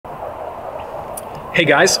Hey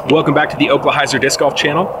guys, welcome back to the Oklahyzer Disc Golf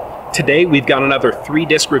channel. Today we've got another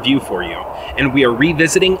 3-disc review for you, and we are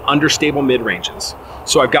revisiting understable mid-ranges.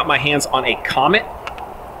 So I've got my hands on a Comet,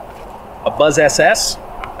 a Buzz SS,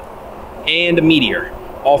 and a Meteor.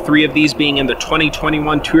 All three of these being in the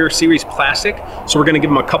 2021 Tour Series Classic. So we're gonna give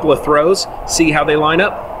them a couple of throws, see how they line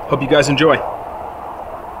up. Hope you guys enjoy.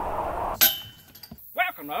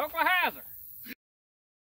 Welcome to Oklahyzer.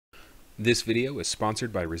 This video is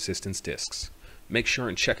sponsored by Resistance Discs. Make sure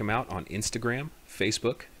and check them out on Instagram,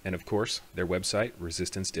 Facebook, and of course, their website,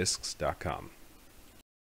 resistancediscs.com.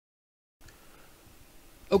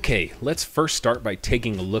 Okay, let's first start by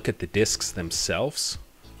taking a look at the discs themselves.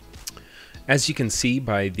 As you can see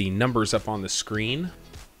by the numbers up on the screen,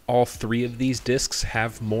 all three of these discs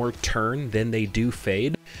have more turn than they do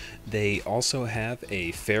fade. They also have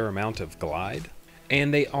a fair amount of glide,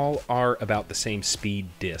 and they all are about the same speed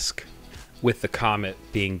disc, with the Comet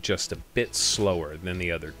being just a bit slower than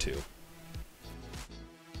the other two.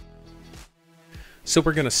 So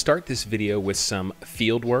we're going to start this video with some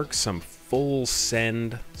field work, some full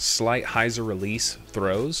send, slight hyzer release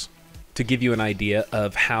throws to give you an idea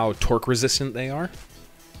of how torque resistant they are.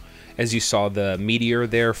 As you saw the Meteor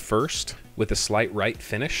there first with a slight right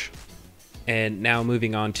finish, and now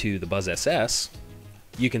moving on to the Buzz SS,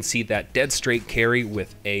 you can see that dead straight carry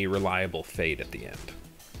with a reliable fade at the end.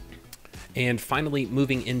 And finally,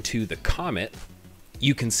 moving into the Comet,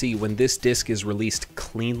 you can see when this disc is released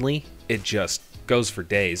cleanly, it just goes for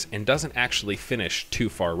days and doesn't actually finish too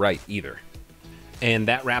far right either. And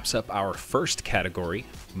that wraps up our first category,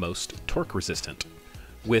 most torque resistant,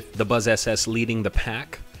 with the Buzz SS leading the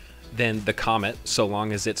pack, then the Comet so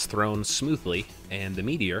long as it's thrown smoothly, and the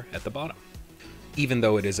Meteor at the bottom, even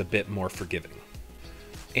though it is a bit more forgiving.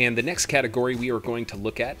 And the next category we are going to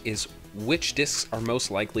look at is which discs are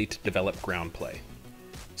most likely to develop ground play.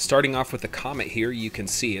 Starting off with the Comet here, you can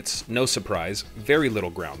see it's no surprise, very little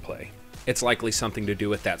ground play. It's likely something to do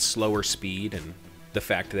with that slower speed and the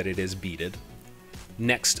fact that it is beaded.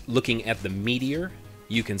 Next, looking at the Meteor,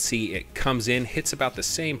 you can see it comes in, hits about the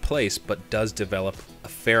same place, but does develop a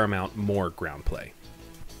fair amount more ground play.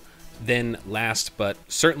 Then last, but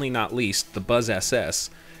certainly not least, the Buzz SS,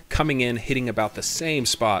 coming in, hitting about the same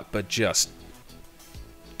spot, but just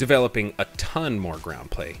developing a ton more ground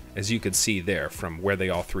play, as you could see there from where they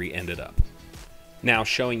all three ended up. Now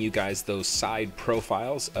showing you guys those side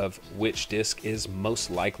profiles of which disc is most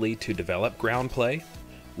likely to develop ground play,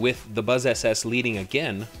 with the Buzz SS leading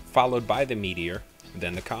again, followed by the Meteor,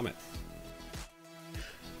 then the Comet.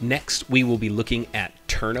 Next, we will be looking at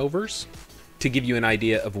turnovers to give you an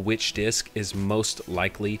idea of which disc is most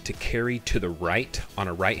likely to carry to the right on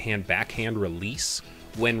a right-hand backhand release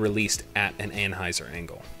when released at an anhyzer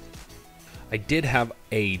angle. I did have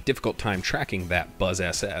a difficult time tracking that Buzz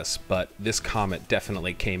SS, but this Comet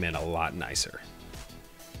definitely came in a lot nicer.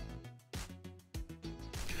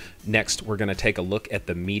 Next, we're going to take a look at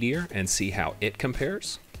the Meteor and see how it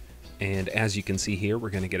compares. And as you can see here, we're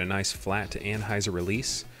going to get a nice flat to anhyzer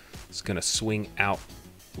release. It's going to swing out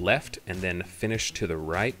left and then finish to the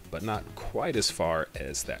right, but not quite as far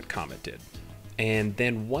as that Comet did. And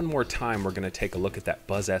then one more time, we're going to take a look at that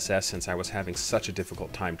Buzz SS since I was having such a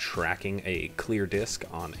difficult time tracking a clear disc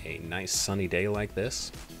on a nice sunny day like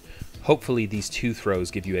this. Hopefully these two throws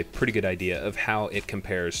give you a pretty good idea of how it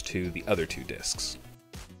compares to the other two discs.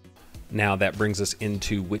 Now that brings us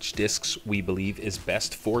into which discs we believe is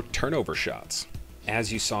best for turnover shots.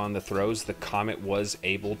 As you saw in the throws, the Comet was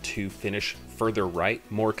able to finish further right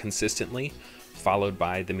more consistently, followed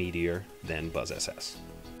by the Meteor, then Buzz SS.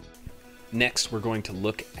 Next, we're going to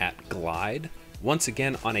look at glide, once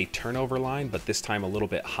again on a turnover line, but this time a little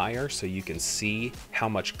bit higher so you can see how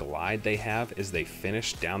much glide they have as they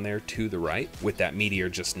finish down there to the right, with that Meteor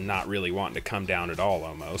just not really wanting to come down at all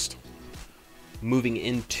almost. Moving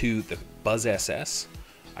into the Buzz SS,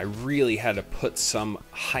 I really had to put some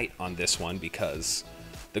height on this one because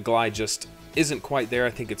the glide just isn't quite there.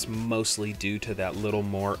 I think it's mostly due to that little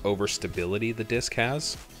more overstability the disc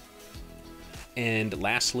has. And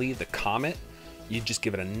lastly, the Comet, you just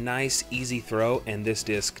give it a nice easy throw and this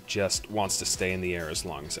disc just wants to stay in the air as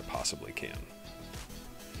long as it possibly can.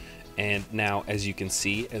 And now, as you can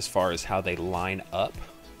see, as far as how they line up,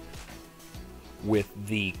 with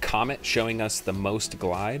the Comet showing us the most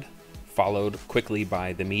glide, followed quickly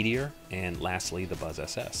by the Meteor, and lastly the Buzz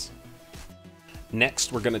SS.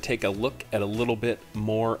 Next, we're going to take a look at a little bit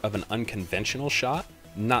more of an unconventional shot.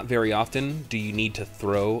 Not very often do you need to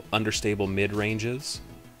throw understable mid-ranges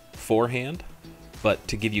forehand, but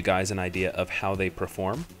to give you guys an idea of how they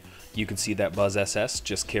perform, you can see that Buzz SS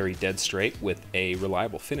just carry dead straight with a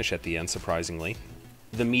reliable finish at the end, surprisingly.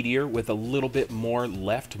 The Meteor with a little bit more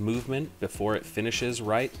left movement before it finishes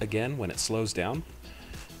right again when it slows down.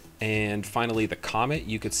 And finally the Comet,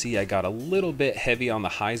 you could see I got a little bit heavy on the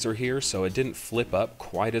hyzer here, so it didn't flip up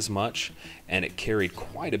quite as much, and it carried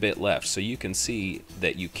quite a bit left. So you can see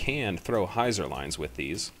that you can throw hyzer lines with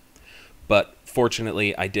these. But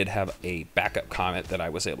fortunately, I did have a backup Comet that I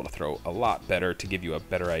was able to throw a lot better to give you a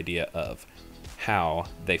better idea of how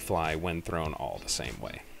they fly when thrown all the same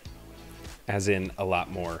way. As in a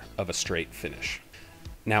lot more of a straight finish.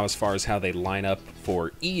 Now as far as how they line up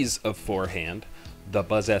for ease of forehand, the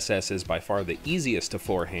Buzz SS is by far the easiest to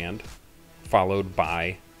forehand, followed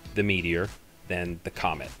by the Meteor, then the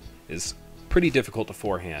Comet is pretty difficult to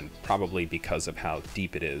forehand, probably because of how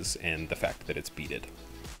deep it is and the fact that it's beaded.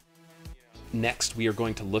 Next, we are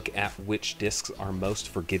going to look at which discs are most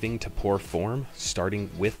forgiving to poor form, starting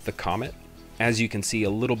with the Comet. As you can see, a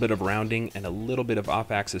little bit of rounding and a little bit of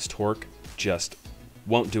off-axis torque just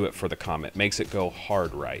won't do it for the Comet, makes it go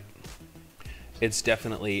hard right. It's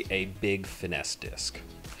definitely a big finesse disc.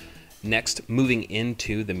 Next, moving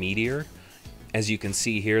into the Meteor, as you can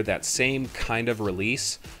see here, that same kind of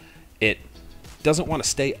release, it doesn't want to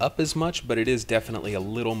stay up as much, but it is definitely a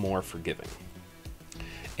little more forgiving.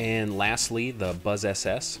 And lastly, the Buzz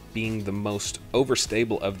SS, being the most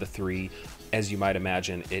overstable of the three, as you might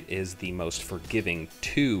imagine, it is the most forgiving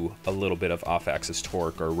to a little bit of off-axis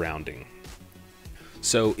torque or rounding.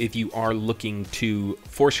 So if you are looking to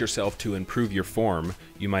force yourself to improve your form,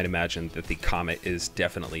 you might imagine that the Comet is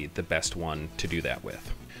definitely the best one to do that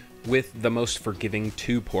with. With the most forgiving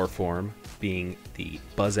to poor form being the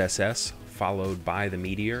Buzz SS, followed by the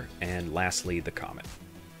Meteor, and lastly the Comet.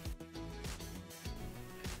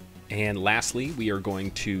 And lastly, we are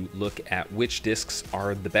going to look at which discs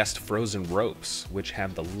are the best frozen ropes, which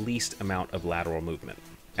have the least amount of lateral movement.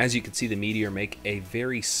 As you can see, the Meteor make a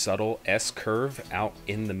very subtle S-curve out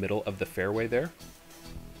in the middle of the fairway there.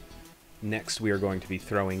 Next, we are going to be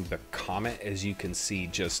throwing the Comet, as you can see,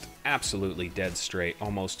 just absolutely dead straight,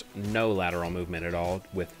 almost no lateral movement at all,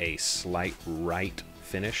 with a slight right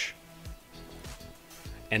finish.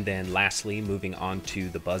 And then lastly, moving on to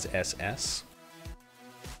the Buzz SS.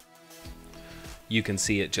 You can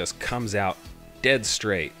see it just comes out dead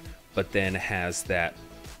straight, but then has that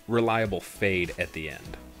reliable fade at the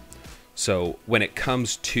end. So when it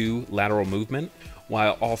comes to lateral movement,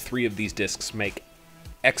 while all three of these discs make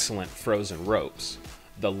excellent frozen ropes,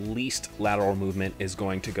 the least lateral movement is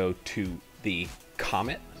going to go to the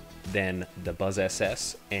Comet, then the Buzz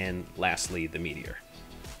SS, and lastly the Meteor.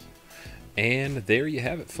 And there you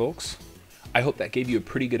have it, folks. I hope that gave you a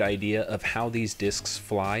pretty good idea of how these discs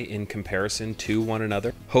fly in comparison to one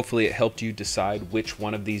another. Hopefully it helped you decide which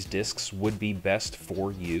one of these discs would be best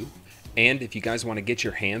for you. And if you guys want to get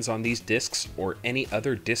your hands on these discs or any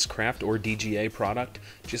other Discraft or DGA product,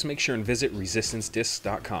 just make sure and visit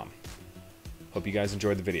resistancediscs.com. Hope you guys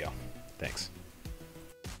enjoyed the video. Thanks.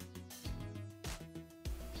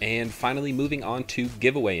 And finally, moving on to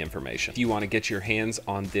giveaway information. If you want to get your hands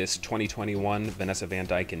on this 2021 Vanessa Van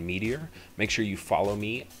Dyke and Meteor, make sure you follow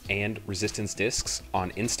me and Resistance Discs on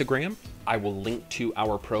Instagram. I will link to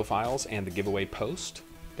our profiles and the giveaway post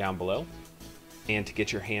down below. And to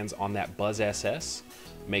get your hands on that Buzz SS,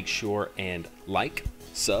 make sure and like,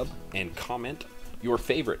 sub, and comment your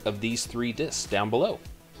favorite of these three discs down below.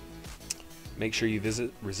 Make sure you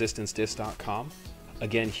visit resistancediscs.com.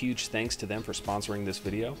 Again, huge thanks to them for sponsoring this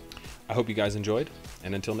video. I hope you guys enjoyed,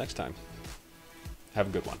 and until next time, have a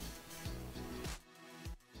good one.